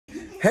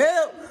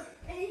Help!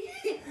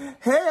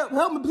 Help!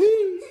 Help me,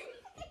 please!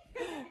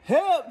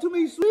 Help! Too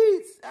many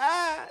sweets!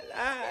 Help!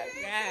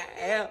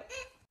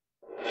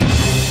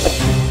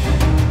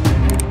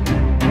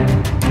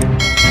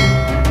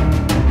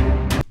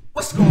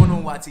 What's going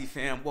on, YT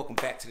fam? Welcome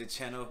back to the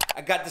channel.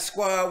 I got the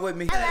squad with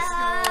me.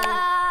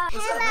 Hello. Let's go.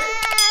 What's up, man?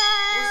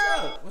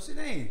 What's up? What's your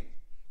name?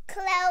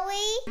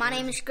 Chloe. My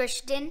name is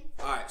Christian.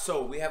 Alright,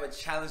 so we have a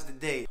challenge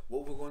today.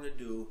 What we're going to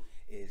do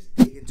is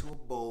dig into a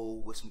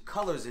bowl with some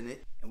colors in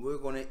it, and we're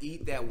going to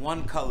eat that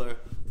one color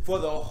for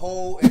the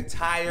whole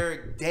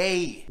entire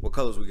day. What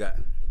colors we got?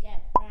 We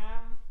got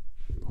brown,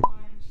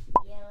 orange,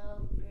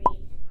 yellow, green, and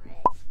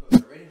red.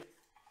 Ready?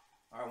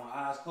 Alright, when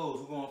eyes closed,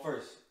 who's going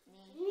first?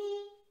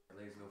 Me.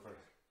 Ladies go first.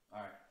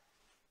 Alright.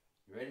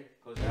 You ready?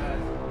 Close your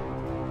eyes.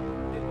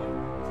 Pick one.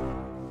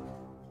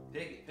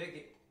 Pick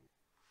it.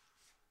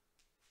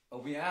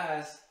 Open your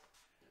eyes.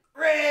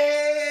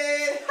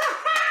 Red!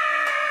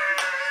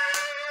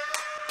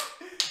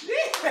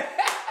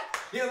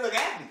 You don't look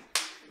happy.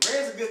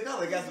 Red's a good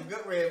color. Got some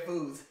good red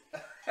foods.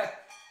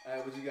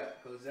 Alright, what you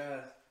got? Close your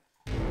eyes.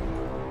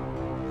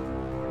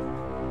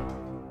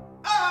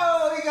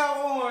 Oh, he got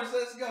orange.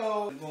 Let's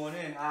go. I'm going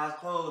in. Eyes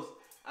closed.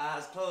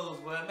 Eyes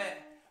closed. Where I'm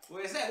at?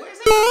 Where's that? Where's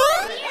that?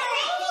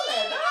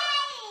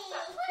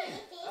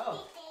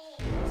 Oh.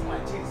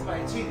 Somebody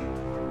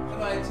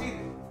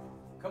cheated.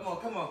 Come on.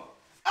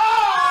 Oh,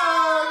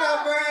 I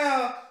got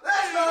brown.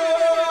 Let's go.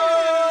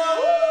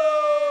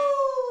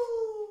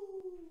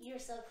 You're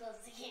so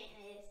close to getting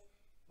this.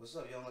 What's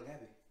up? You don't look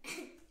happy.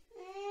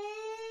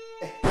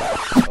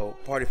 Oh,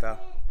 party foul.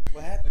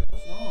 What happened?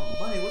 What's wrong?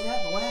 Bunny, what's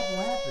happened? What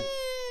happened?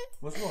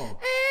 What's wrong?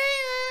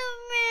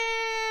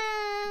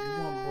 You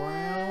want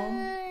brown?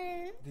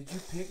 Did you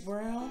pick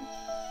brown?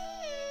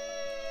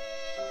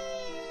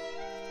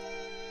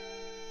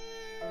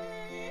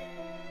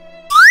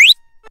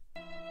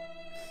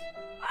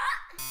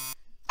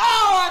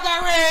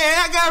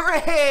 I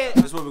got red.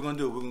 That's what we're gonna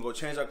do. We're gonna go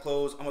change our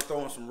clothes. I'm gonna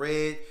throw on some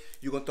red.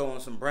 You're gonna throw on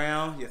some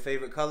brown. Your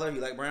favorite color.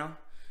 You like brown?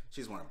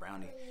 She's want a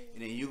brownie.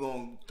 And then you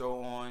gonna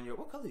throw on your,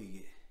 what color you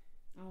get?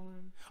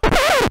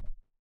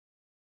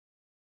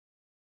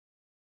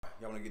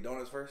 Y'all wanna get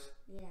donuts first?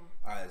 Yeah. All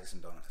right, let's get some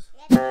donuts.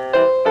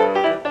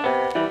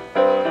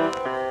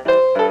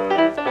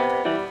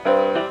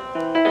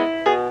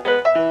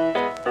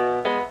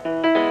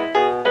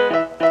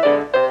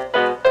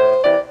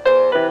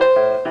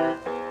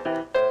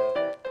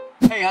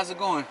 Hey, how's it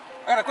going?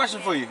 I got a question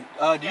for you.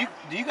 Do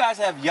you guys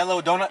have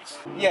yellow donuts?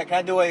 Yeah, can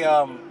I do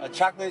a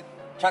chocolate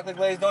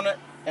glazed donut?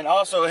 And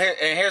also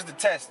here's the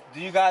test. Do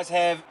you guys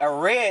have a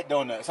red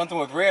donut? Something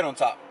with red on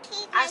top?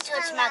 I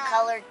switched my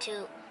color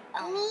to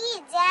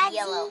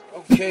yellow.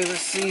 Okay, let's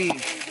see.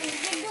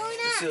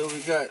 Let's see what we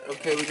got.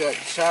 Okay, we got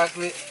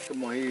chocolate.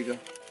 Come on, here you go.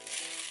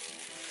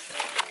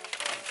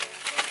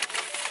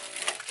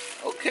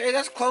 Okay,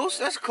 that's close.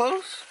 That's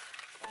close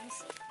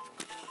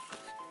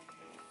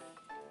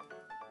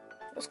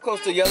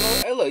to yellow.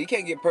 Hey, look, you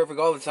can't get perfect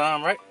all the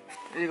time, right?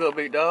 There you go,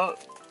 big dog.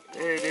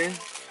 There it is.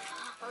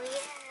 Oh,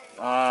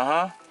 yeah.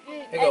 Uh-huh.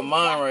 They got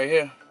mine right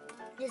here.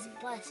 This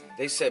button.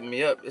 They set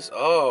me up. It's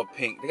all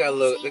pink. They got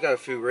a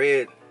few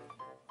red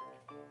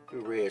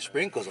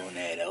sprinkles on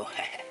there though.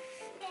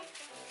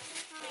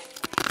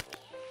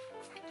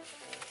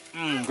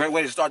 Great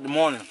way to start the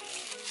morning.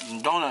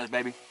 Donuts,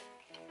 baby.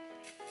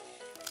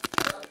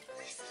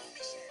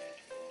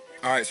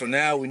 Alright, so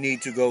now we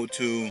need to go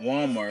to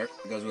Walmart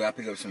because we gotta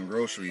pick up some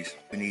groceries.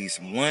 We need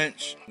some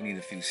lunch, we need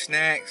a few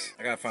snacks.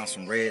 I gotta find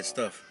some red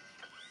stuff.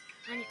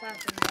 I need to find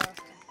some more stuff.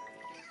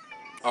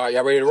 Alright,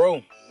 y'all ready to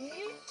roll?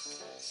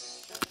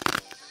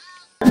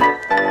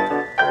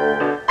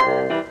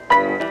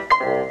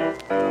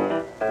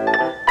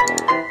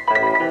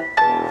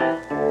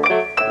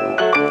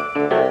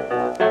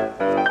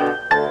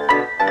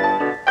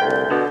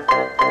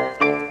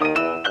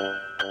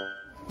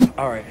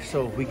 Alright,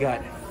 so we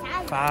got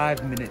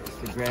 5 minutes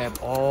to grab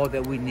all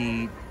that we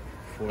need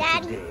for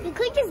today. You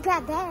could just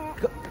grab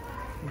that.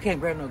 We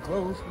can't grab no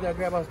clothes. We gotta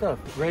grab our stuff.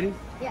 Ready?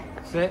 Yeah.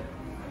 Set.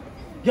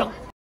 Yo.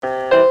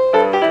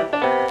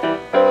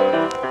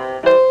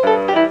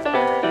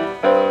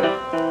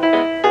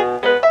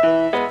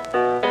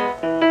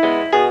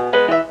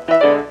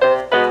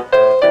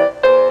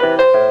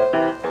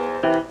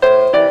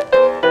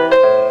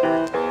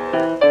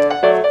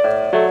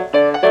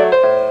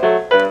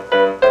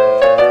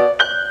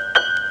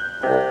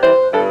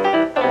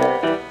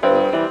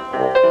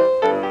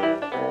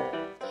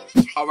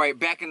 Alright,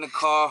 back in the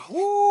car.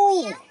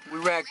 Woo! We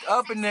racked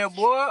up in there,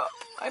 boy.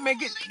 I may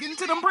get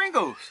into them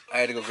Pringles. I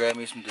had to go grab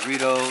me some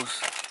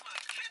Doritos.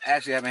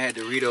 Actually, I haven't had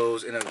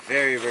Doritos in a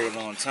very, very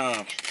long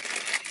time.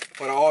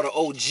 For all the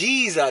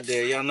OGs out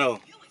there, y'all know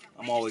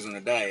I'm always on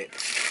a diet.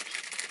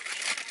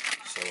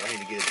 So I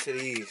need to get into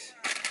these.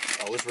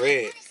 Oh, it's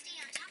red.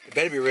 It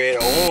better be red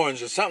or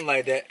orange or something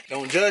like that.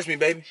 Don't judge me,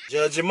 baby.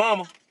 Judge your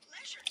mama.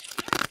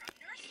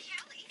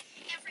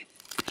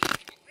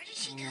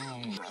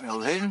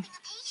 Smells hidden.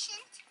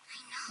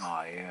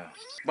 Oh, yeah.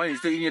 Bunny, you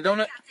still eating your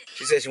donut?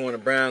 She said she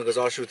wanted brown because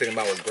all she was thinking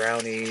about was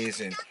brownies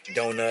and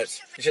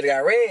donuts. You should have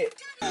got red.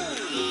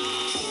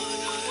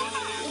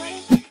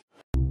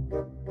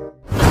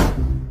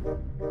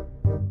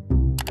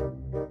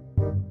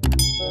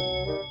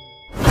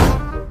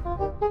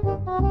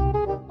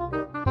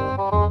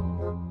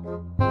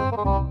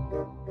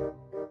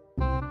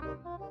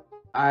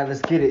 All right, let's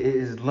get it. It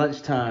is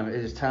lunchtime. It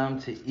is time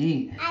to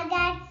eat. I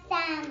got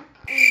some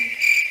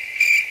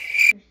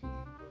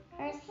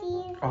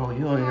Hershey's. Oh, you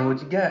don't even know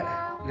what you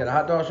got. You got a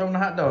hot dog? Show them the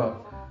hot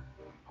dog.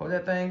 Hold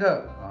that thing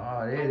up.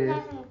 Oh, there it is. I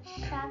got some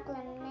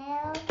chocolate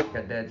milk.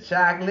 Got that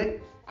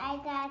chocolate. I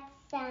got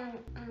some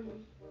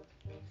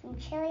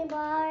chili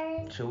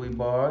bars. Chewy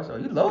bars. Oh,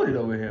 you loaded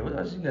over here. What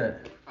else you got?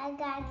 I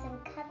got some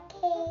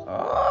cupcakes.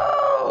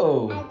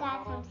 Oh. I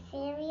got some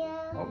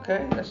cereal.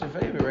 Okay, that's your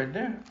favorite right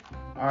there.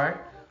 All right.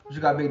 What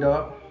you got, big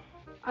dog?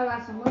 I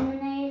got some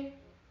lemonade.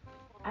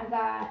 I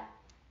got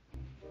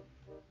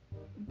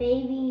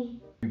baby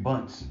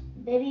Bunts.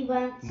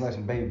 buns. You got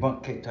some baby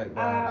bunk cake type I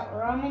got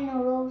vibes. ramen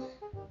noodles.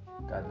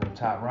 Got them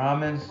top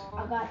ramens.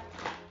 I got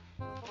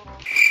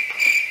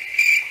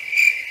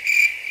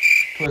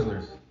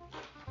Twizzlers.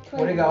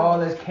 Well, they got all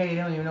this candy.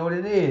 They don't even know what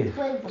it is.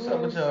 Twizzlers. What's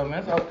up with y'all,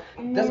 man?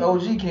 That's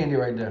OG candy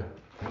right there.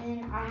 And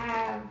then I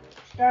have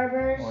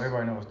Starburst. Oh,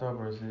 everybody know what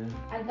Starburst is.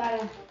 I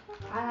gotta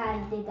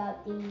dig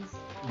out these.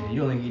 Yeah,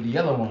 you only eat the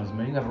yellow ones,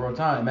 man. You got a real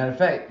time. Matter of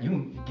fact, you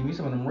can give me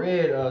some of them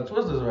red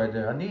Twizzlers right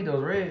there. I need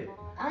those red.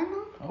 I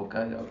know.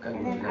 Okay.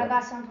 And then I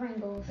got some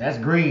Pringles. That's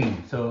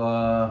green.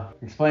 So,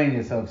 explain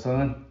yourself,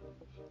 son.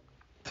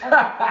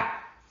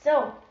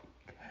 So,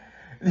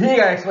 You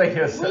gotta explain we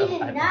yourself.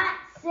 did not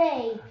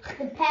say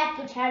the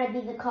package had to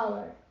be the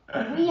color.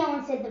 We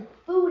only said the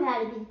food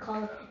had to be the color.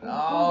 And the food's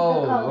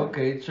the color.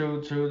 Okay.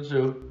 True.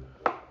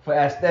 For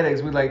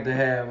aesthetics, we like to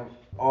have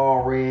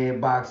all red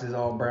boxes,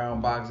 all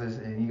brown boxes,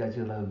 and you got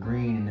your little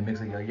green in the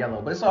mix of your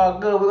yellow. But it's all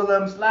good. We're gonna let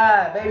them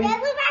slide, baby. Yeah,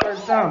 we got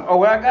First time. Oh,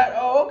 what I got?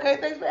 Oh, okay.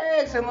 Thanks for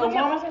asking, little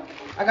mama.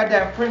 I got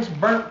that French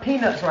burnt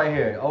peanuts right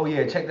here. Oh,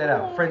 yeah. Check that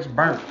out. French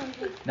burnt.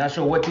 Not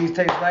sure what these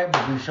taste like,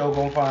 but we sure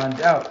gonna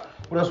find out.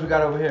 What else we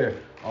got over here?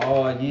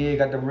 Oh, yeah.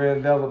 Got the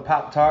red velvet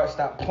Pop-Tarts.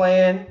 Stop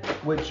playing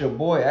with your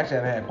boy. Actually, I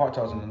haven't had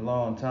Pop-Tarts in a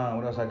long time.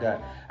 What else I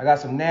got? I got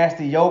some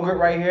nasty yogurt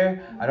right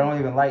here. I don't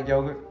even like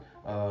yogurt.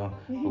 But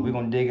we're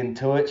gonna dig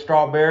into it.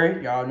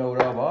 Strawberry, y'all know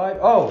what up, alright?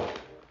 Oh,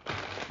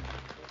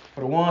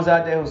 for the ones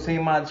out there who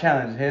seen my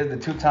challenge, here's the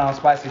 2-time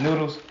spicy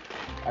noodles.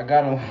 I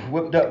got them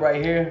whipped up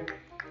right here.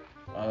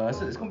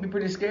 It's gonna be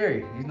pretty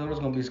scary. These noodles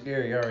gonna be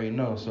scary, I already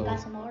know. So. Got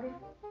some water?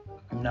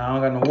 No, I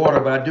don't got no water,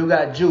 but I do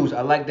got juice.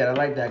 I like that.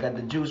 I got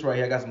the juice right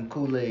here. I got some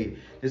Kool-Aid.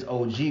 This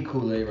OG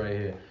Kool-Aid right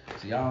here.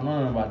 So y'all don't know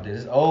nothing about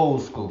this. It's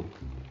old school.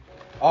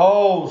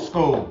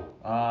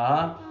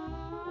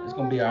 It's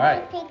gonna be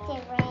alright.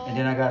 And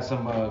then I got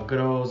some good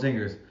old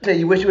zingers. Say,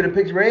 you wish you would have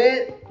picked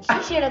red?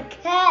 She should have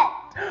cut.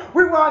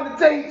 Rewind the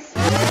tapes.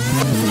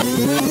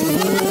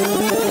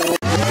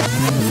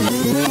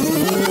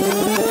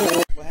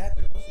 What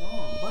happened? What's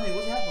wrong? Bunny,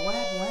 what's happened? What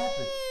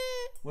happened?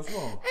 What's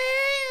wrong?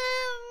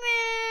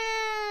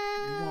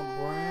 You want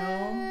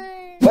brown?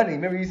 Bunny,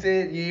 remember you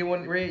said you didn't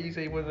want red? You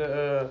said you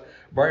wanted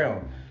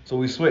brown. So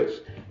we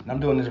switched. And I'm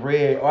doing this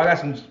red. Oh, I got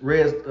some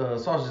red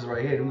sausages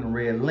right here. Them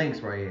red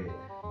links right here.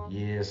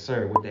 Yes,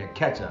 sir, with that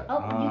ketchup. Oh,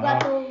 you got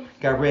those?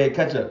 Got red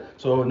ketchup.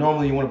 So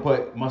normally you want to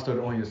put mustard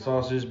on your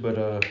sausage, but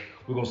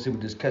we're gonna see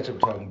what this ketchup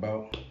talking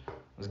about.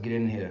 Let's get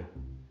in here.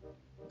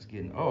 Let's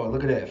get in. Oh,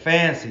 look at that,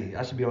 fancy.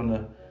 I should be on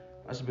the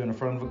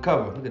front of the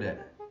cover. Look at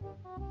that.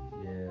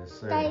 Yes,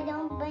 sir. Daddy,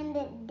 don't bend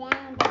it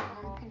down,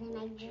 because it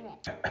might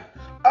drip.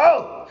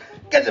 Oh,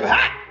 ketchup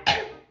hot.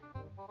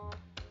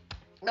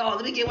 No,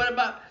 let me get one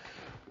about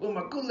with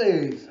my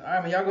Kool-Aids. All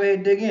right, man, y'all go ahead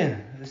and dig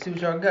in. Let's see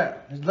what y'all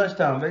got. It's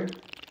lunchtime, baby.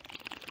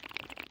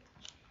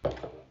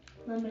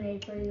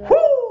 Lemonade for you. Woo!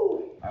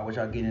 All right, what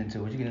y'all getting into?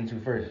 What you getting into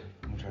first?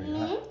 I'm gonna try this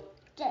hot.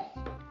 Just.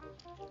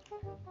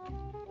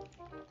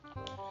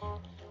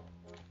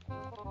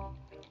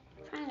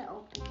 Trying to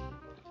open it.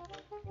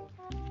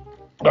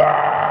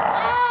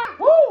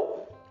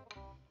 Woo!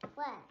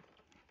 What?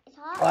 It's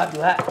hot? Oh, that's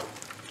hot.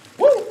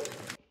 Woo!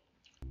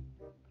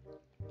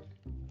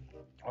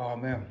 Oh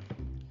man,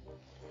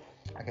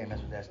 I can't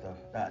mess with that stuff.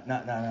 No,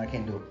 I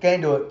can't do it.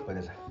 Can't do it. But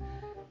this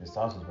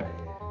sausage right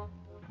here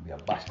be a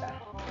bust down.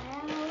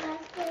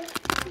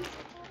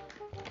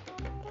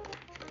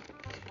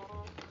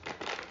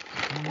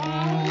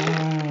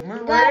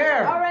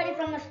 Guys, already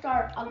from the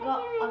start, I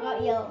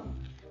got yellow.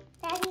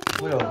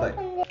 What else like?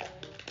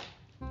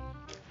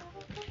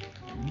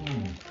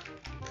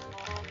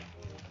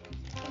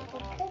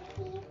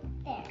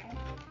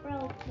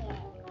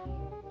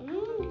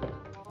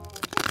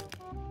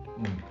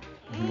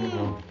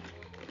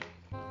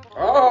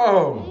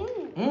 Oh,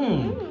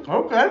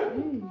 okay.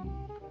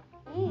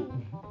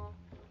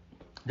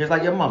 Just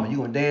like your mama, you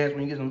gonna dance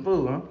when you get some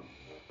food, huh?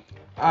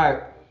 All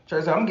right, check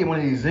this out. I'm gonna get one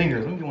of these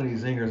zingers. Let me get one of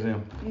these zingers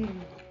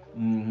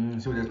in.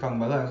 See what they're talking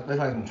about. Let's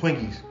like some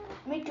Twinkies.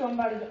 Me too.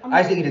 I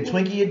used to eat a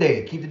Twinkie a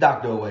day. Keep the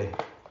doctor away.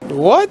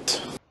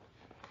 What?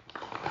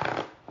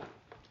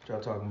 Check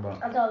y'all talking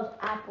about? I thought it was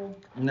apple.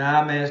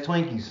 Nah, man, it's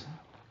Twinkies.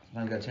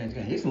 I gotta change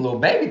again. These some little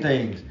baby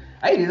things.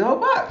 I eat these whole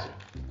box.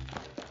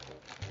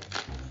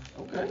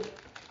 Okay.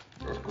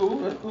 That's cool,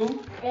 that's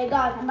cool. Hey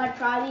guys, I'm about to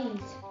try these.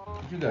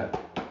 What you got?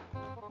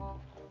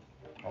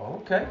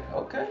 Oh, okay,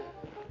 okay.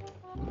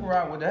 We can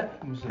ride with that.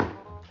 Let me see.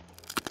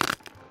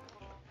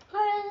 How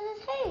does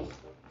it taste?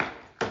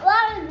 A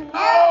lot of vanilla.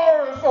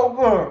 Oh, it's so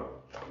good.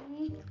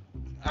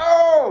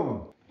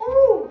 Oh!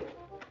 Ooh!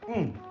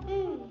 Mmm.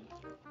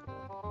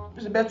 This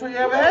is the best Twinkie you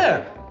ever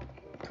had.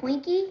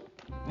 Twinkie?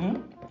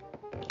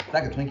 It's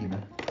like a Twinkie,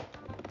 man.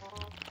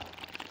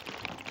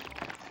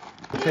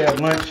 Let's have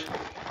lunch.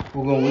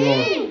 We're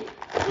gonna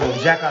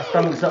jack our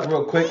stomachs up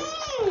real quick.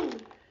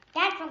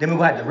 Then we're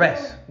gonna have to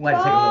rest. We're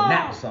gonna have to take a little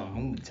nap or something.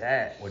 I'm gonna be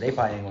tired. Well, they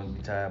probably ain't gonna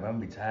be tired, but I'm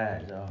gonna be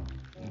tired, y'all.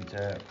 I'm gonna be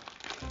tired.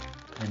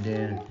 And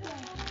then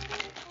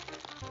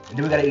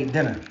we gotta eat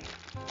dinner.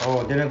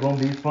 Oh, dinner gonna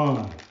be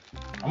fun.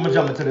 I'm gonna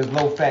jump into this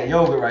low-fat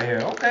yogurt right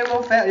here. Okay,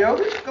 low-fat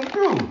yogurt, come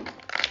through.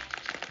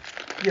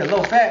 Yeah,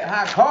 low-fat,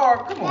 high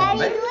carb. Come on,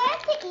 baby. Daddy, do I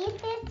have to eat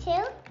this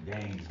too?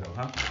 Dang, so,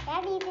 huh?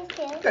 Daddy, eat this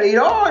too? You gotta eat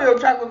all your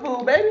chocolate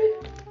food, baby.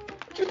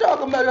 What you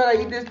talking about? You gotta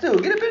eat this too.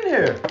 Get up in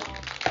here.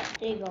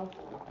 There you go.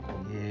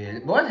 Yeah,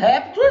 boy, it's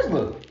half the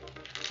Twizzler.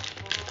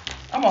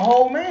 I'm a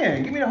whole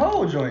man. Give me the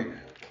whole joint.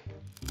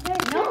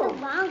 There's no the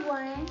wrong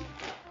one.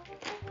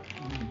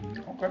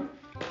 Okay.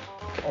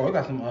 Oh, we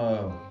got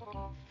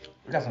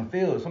some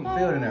filled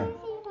in there.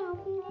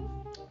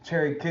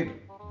 Cherry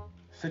kick,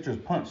 citrus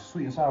punch,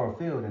 sweet and sour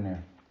filled in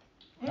there.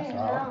 That's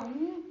all right.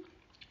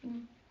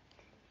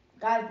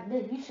 Guys,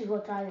 you should go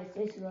try this.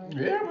 It's good.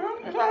 Yeah,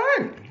 man, it's all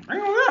right. I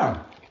ain't gonna lie.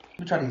 Let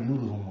me try these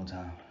noodles one more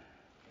time.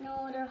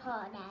 No, they're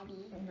hot,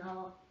 Daddy.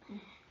 No.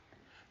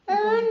 They're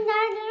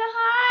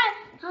hot.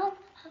 Hot.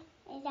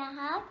 Is that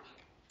hot?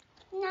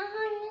 Not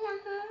hot. Is that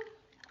hot?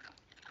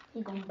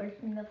 He's gonna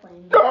burst into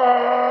flames. I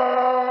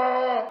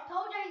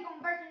told you he's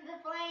gonna burst into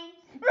flames.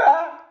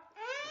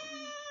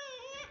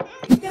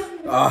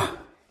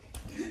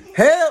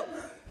 Help!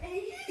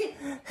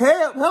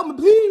 Help! Help me,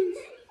 please!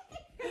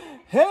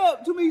 Help!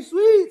 Too many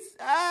sweets!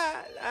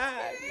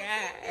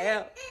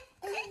 Help!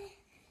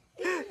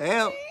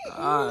 Help!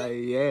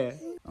 Yeah.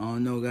 I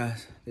don't know,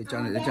 guys. They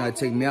trying to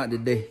take me out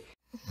today.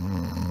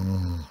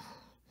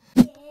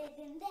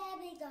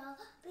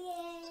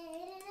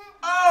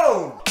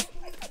 Oh!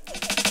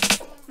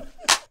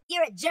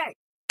 You're a jerk.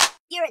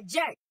 You're a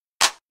jerk.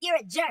 You're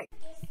a jerk.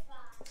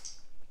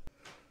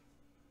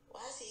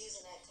 Why is he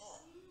using that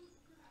cup?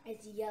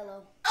 It's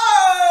yellow.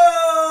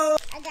 Oh!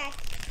 I got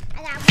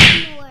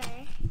one more.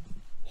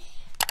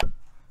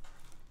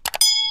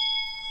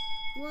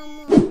 One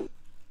more.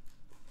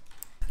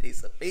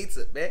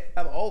 Pizza, man.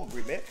 I'm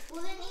hungry, man.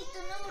 Well, then eat the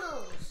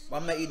noodles. Well,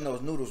 I'm not eating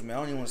those noodles, man. I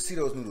don't even want to see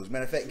those noodles.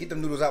 Matter of fact, get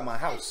them noodles out my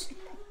house.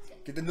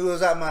 Get the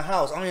noodles out my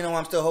house. I don't even know why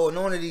I'm still holding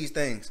on to these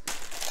things.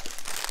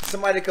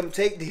 Somebody come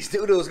take these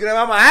noodles. Get them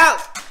out my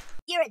house.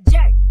 You're a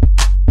jerk.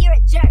 You're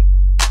a jerk.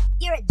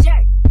 You're a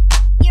jerk.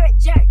 You're a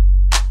jerk.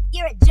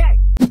 You're a jerk.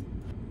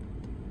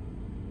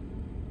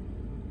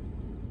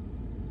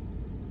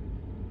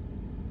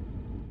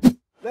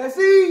 Let's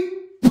eat.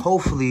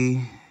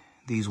 Hopefully,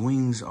 these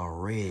wings are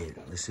red.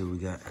 Let's see what we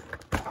got.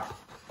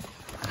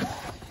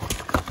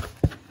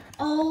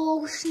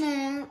 Oh,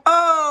 snap.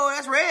 Oh,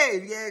 that's red,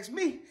 if you ask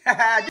me.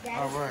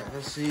 All right,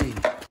 let's see.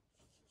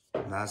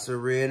 Lots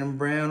of red and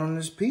brown on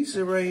this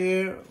pizza right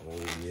here. Oh,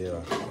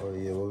 yeah. Oh,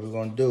 yeah. What we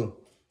gonna do?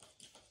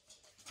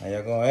 How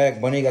y'all gonna act?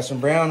 Bunny, got some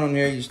brown on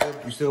there. You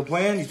still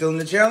playing? You still in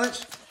the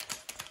challenge?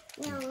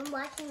 No, I'm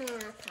watching my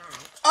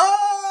iPad.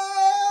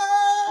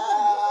 Oh!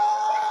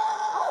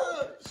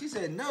 She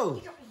said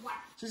no.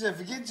 She said,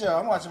 forget y'all.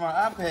 I'm watching my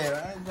iPad.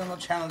 I ain't doing no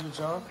challenge with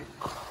y'all.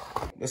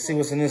 Let's see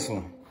what's in this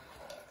one.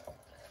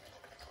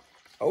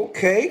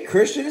 Okay,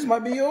 Christian, this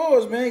might be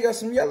yours, man. You got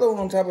some yellow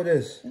on top of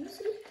this.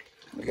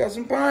 We got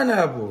some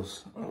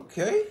pineapples.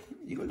 Okay.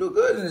 You gonna do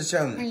good in this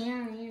challenge. I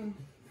am.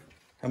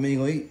 How many you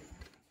gonna eat?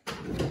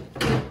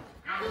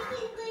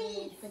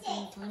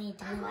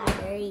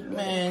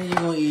 Man, you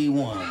gonna eat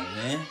one,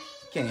 man.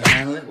 Can't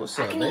handle it. What's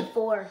up, I can baby? eat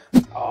 4.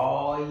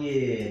 Oh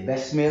yeah,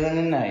 best meal in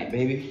the night,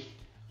 baby.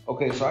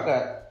 Okay, so I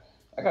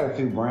got a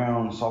few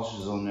brown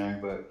sausages on there,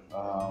 but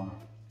I'll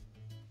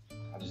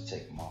just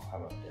take them off. How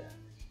about that?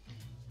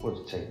 We'll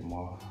just take them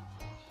off.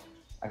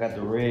 I got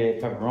the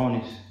red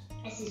pepperonis.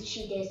 This is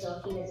cheat day, so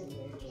he doesn't get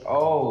it.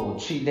 Oh,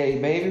 cheat day,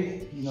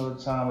 baby. You know what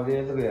time it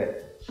is. Look at that.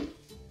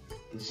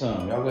 Get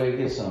some. Y'all go ahead and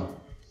get some.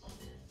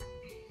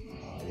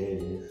 Oh, there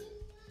it is.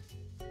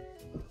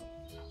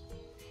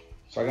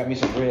 So I got me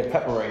some red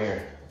pepper right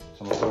here.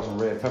 So I'm gonna throw some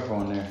red pepper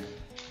on there.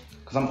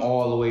 Cause I'm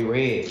all the way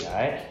red,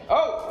 alright?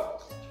 Oh!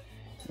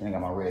 I got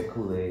my red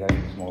Kool-Aid. I got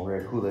some more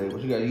red Kool-Aid.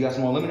 What you got? You got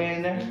some more lemonade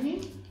in there?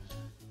 Mm-hmm.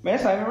 Man,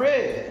 it's not even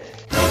red.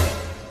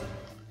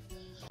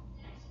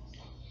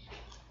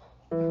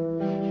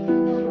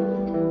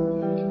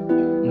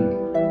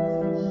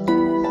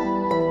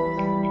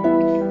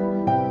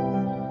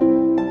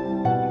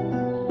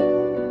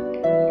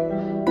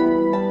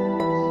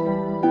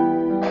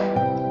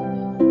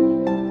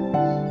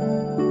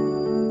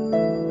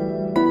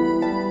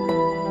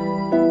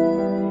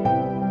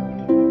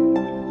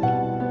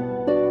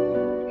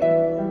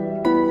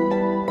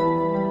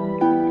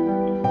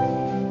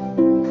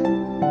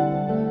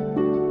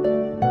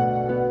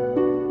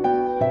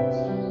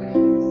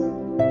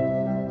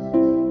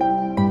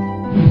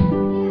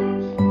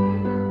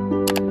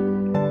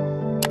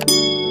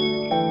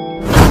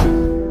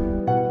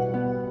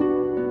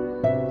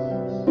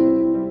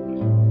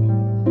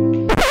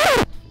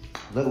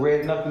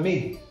 enough to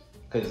me.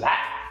 Cause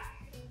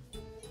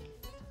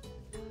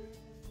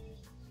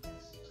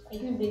It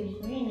can be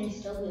green and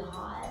still be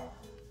hot.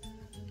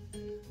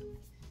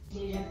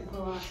 You have to put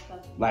a lot of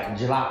stuff. like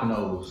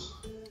jalapenos.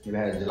 You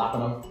ever had a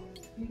jalapeno?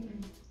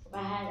 If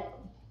I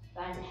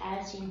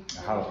had seen.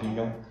 A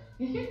jalapeno?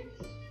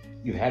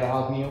 You had a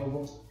jalapeno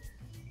before?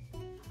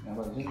 How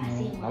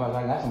about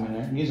I got some in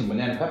there? You need some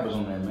banana peppers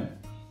on there, man.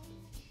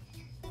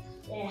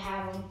 They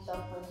have them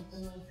stuff like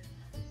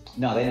that.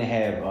 No, they didn't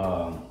have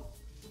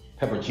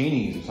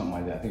pepperoncinis or something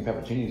like that. I think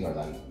pepperoncinis are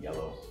like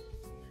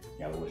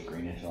yellowish,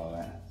 greenish, all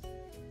that.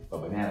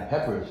 But banana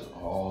peppers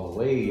are all the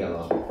way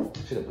yellow.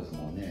 Should have put some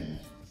on there, man.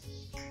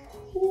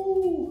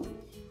 Ooh.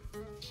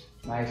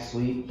 Nice,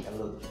 sweet, got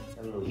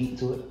a little heat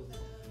to it.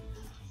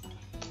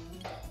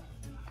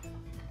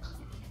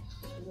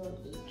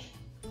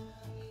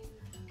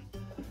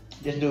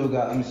 This dude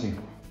got, let me see.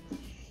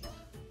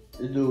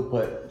 This dude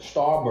put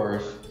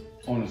Starburst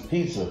on his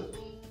pizza.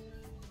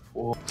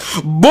 Boy,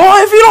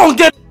 if you don't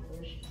get...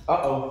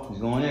 Uh-oh, he's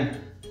going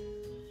in.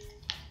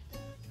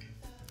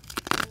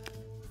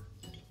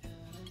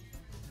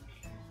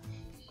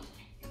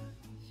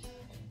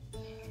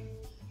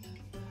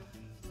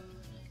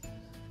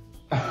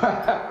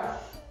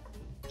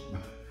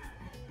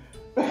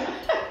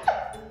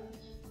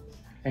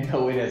 Ain't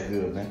no way that's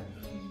good, man.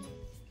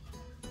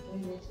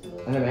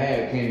 I never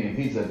had candy and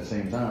pizza at the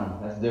same time.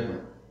 That's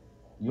different.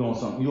 You want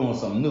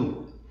something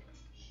new.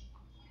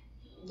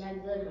 That's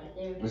good right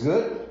there. It's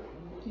good?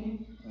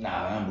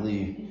 Nah, I don't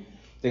believe you.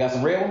 They got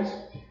some red ones?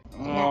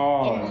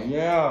 Oh,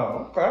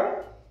 yeah,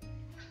 okay.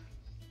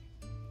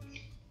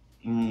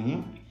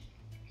 Mm-hmm.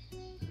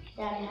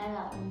 Daddy had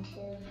that one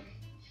too.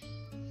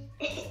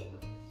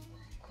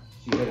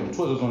 You got them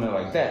Twizzlers on there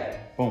like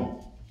that. Boom.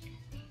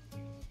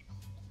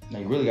 Now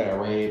you really got a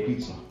red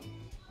pizza.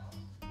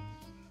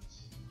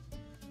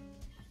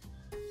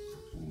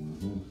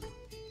 Mm-hmm.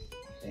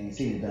 They ain't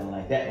seen it done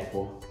like that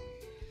before.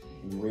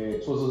 Them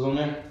red Twizzlers on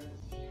there.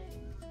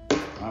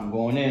 I'm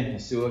going in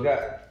and see what I got.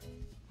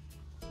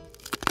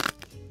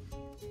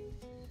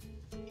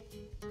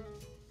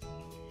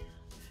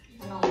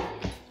 I don't like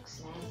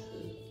it's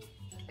nasty.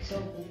 So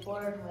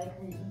before like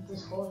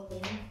this whole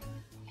thing,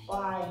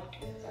 why?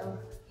 So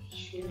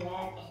do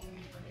that and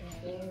put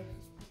it there.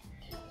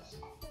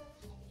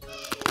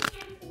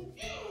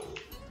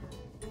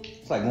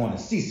 It's like going to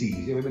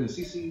CC's. You ever been to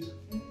CC's?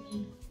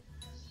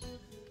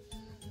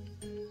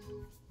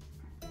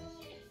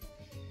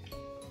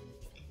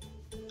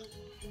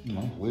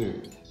 No,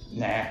 weird.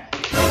 Nah.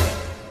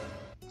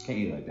 Can't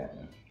eat like that,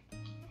 man.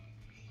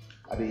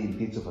 I've been eating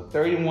pizza for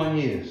 31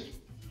 years.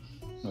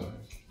 No,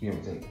 give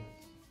or take.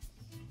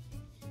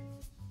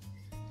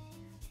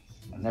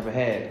 I never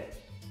had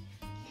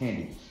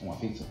candy on my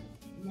pizza.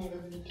 Never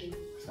me too.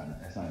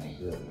 That's not any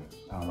good, man.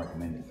 I don't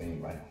recommend it for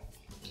anybody.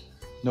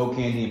 No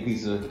candy and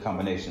pizza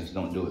combinations,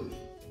 don't do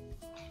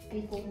it.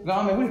 People. No,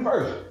 I mean, we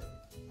first.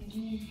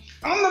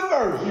 I'm the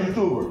first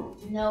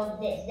YouTuber. No,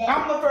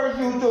 I'm the first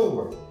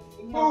YouTuber.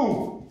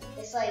 No.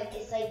 It's like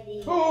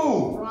the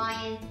Who?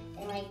 Ryan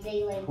and like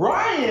they like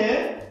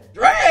Ryan?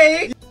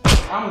 Drake?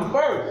 I'm the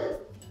first.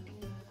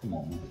 Come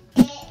on, man.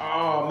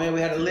 Oh man, we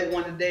had a lit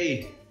one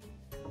today.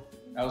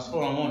 That was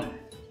fun, wasn't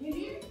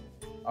it?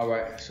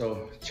 Alright,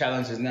 so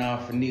challenge is now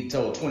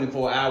finito.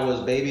 24 hours,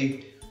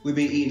 baby. We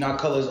been eating our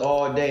colors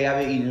all day.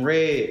 I've been eating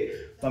red.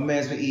 My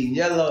man's been eating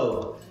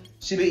yellow.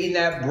 She been eating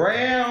that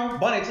brown.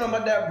 Bunny, tell me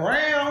about that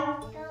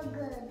brown.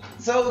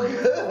 so good.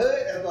 So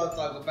good. That's what I'm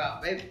talking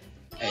about, baby.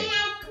 And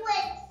I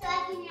quit so I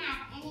can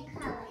have any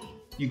color.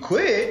 You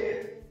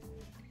quit?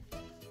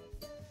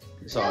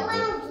 It's all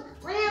good.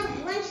 When I was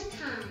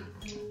lunchtime,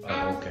 I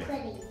was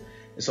quitting.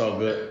 It's all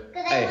good.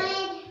 Hey,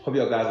 hope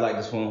y'all guys like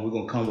this one. We're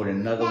gonna come with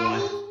another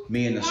Daddy, one.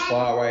 Me and the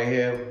squad right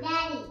here.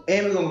 Daddy.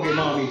 And we're gonna get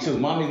Mommy too.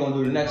 Mommy gonna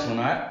do the next one,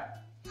 alright?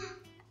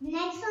 The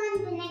next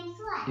one?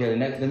 Yeah,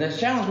 the next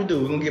challenge we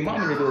do. We're gonna get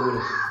Mommy to do it with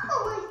us.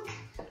 Oh,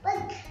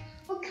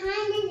 what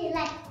kind is it?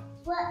 Like,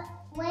 what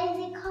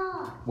is it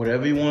called?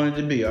 Whatever you want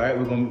it to be, alright?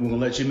 We're gonna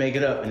let you make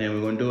it up, and then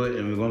we're gonna do it,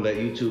 and we're gonna let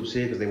YouTube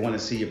see it because they want to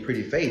see your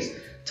pretty face.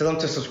 Tell them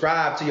to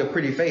subscribe to your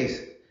pretty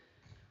face.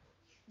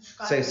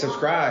 Say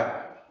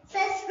subscribe.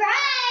 Subscribe!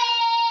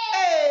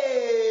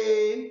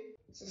 Hey!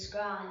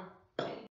 Subscribe.